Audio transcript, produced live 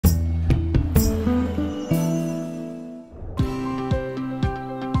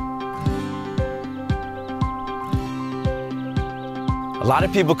A lot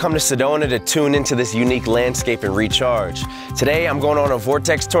of people come to Sedona to tune into this unique landscape and recharge. Today, I'm going on a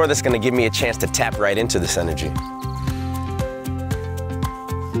vortex tour that's going to give me a chance to tap right into this energy.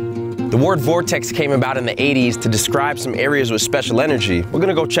 The word vortex came about in the 80s to describe some areas with special energy. We're going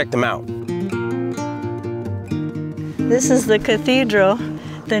to go check them out. This is the cathedral.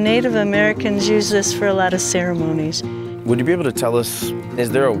 The Native Americans use this for a lot of ceremonies. Would you be able to tell us, is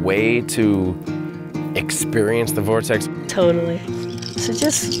there a way to experience the vortex? Totally. So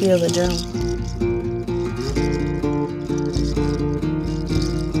just feel the drum.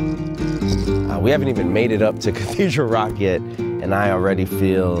 We haven't even made it up to Cathedral Rock yet, and I already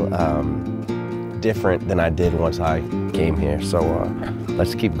feel different than I did once I came here. So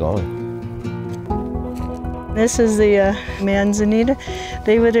let's keep going. This is the manzanita.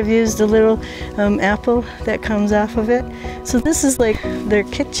 They would have used a little apple that comes off of it. So this is like their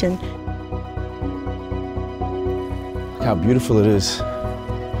kitchen. Look how beautiful it is.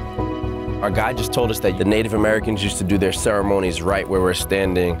 Our guide just told us that the Native Americans used to do their ceremonies right where we're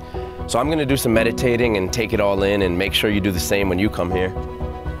standing. So I'm gonna do some meditating and take it all in and make sure you do the same when you come here.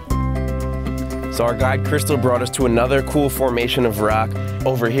 So our guide Crystal brought us to another cool formation of rock.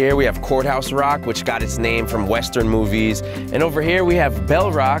 Over here we have Courthouse Rock, which got its name from Western movies. And over here we have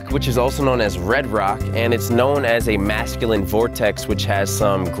Bell Rock, which is also known as Red Rock, and it's known as a masculine vortex, which has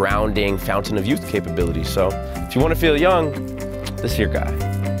some grounding fountain of youth capabilities. So if you want to feel young, this is your guy.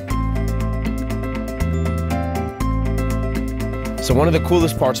 So one of the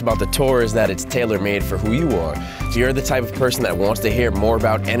coolest parts about the tour is that it's tailor-made for who you are. If you're the type of person that wants to hear more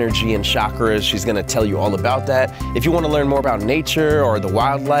about energy and chakras, she's gonna tell you all about that. If you want to learn more about nature or the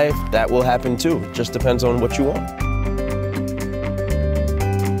wildlife, that will happen too. It just depends on what you want.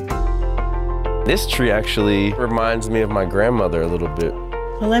 This tree actually reminds me of my grandmother a little bit.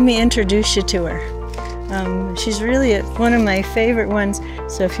 Well, let me introduce you to her. She's really one of my favorite ones.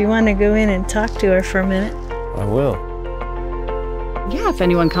 So if you want to go in and talk to her for a minute. I will. Yeah, if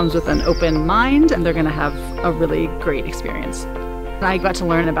anyone comes with an open mind, they're going to have a really great experience. I got to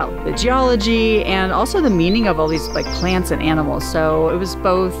learn about the geology and also the meaning of all these plants and animals. So it was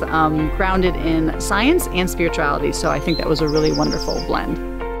both grounded in science and spirituality. So I think that was a really wonderful blend.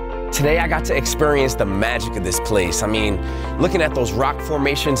 Today I got to experience the magic of this place. I mean, looking at those rock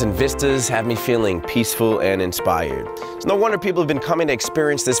formations and vistas have me feeling peaceful and inspired. It's no wonder people have been coming to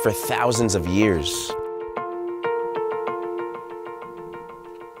experience this for thousands of years.